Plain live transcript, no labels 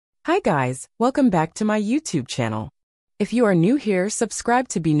Hi guys, welcome back to my YouTube channel. If you are new here, subscribe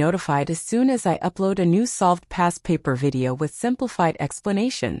to be notified as soon as I upload a new solved past paper video with simplified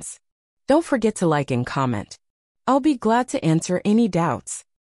explanations. Don't forget to like and comment. I'll be glad to answer any doubts.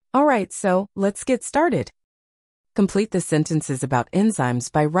 Alright, so let's get started. Complete the sentences about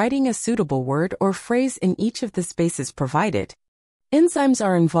enzymes by writing a suitable word or phrase in each of the spaces provided. Enzymes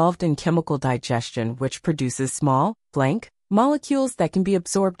are involved in chemical digestion, which produces small, blank, molecules that can be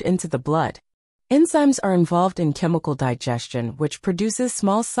absorbed into the blood. Enzymes are involved in chemical digestion, which produces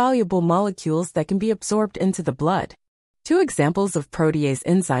small soluble molecules that can be absorbed into the blood. Two examples of protease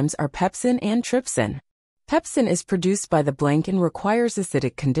enzymes are pepsin and trypsin. Pepsin is produced by the blank and requires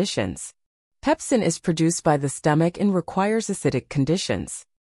acidic conditions. Pepsin is produced by the stomach and requires acidic conditions.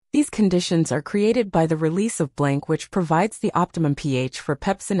 These conditions are created by the release of blank, which provides the optimum pH for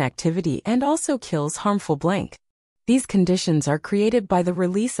pepsin activity and also kills harmful blank. These conditions are created by the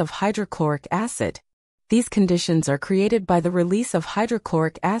release of hydrochloric acid. These conditions are created by the release of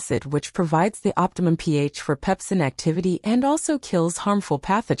hydrochloric acid, which provides the optimum pH for pepsin activity and also kills harmful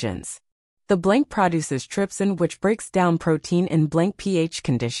pathogens. The blank produces trypsin, which breaks down protein in blank pH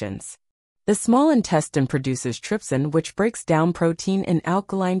conditions. The small intestine produces trypsin, which breaks down protein in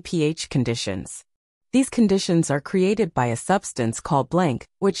alkaline pH conditions. These conditions are created by a substance called blank,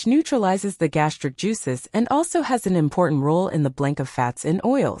 which neutralizes the gastric juices and also has an important role in the blank of fats and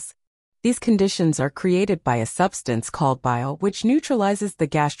oils. These conditions are created by a substance called bile, which neutralizes the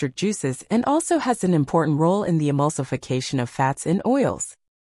gastric juices and also has an important role in the emulsification of fats and oils.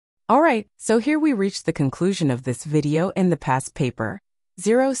 Alright, so here we reach the conclusion of this video in the past paper,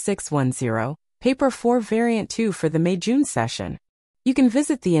 0610, Paper 4 Variant 2 for the May-June session. You can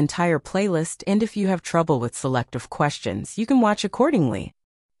visit the entire playlist, and if you have trouble with selective questions, you can watch accordingly.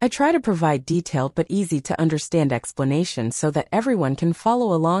 I try to provide detailed but easy to understand explanations so that everyone can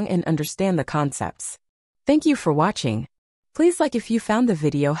follow along and understand the concepts. Thank you for watching. Please like if you found the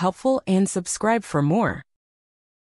video helpful and subscribe for more.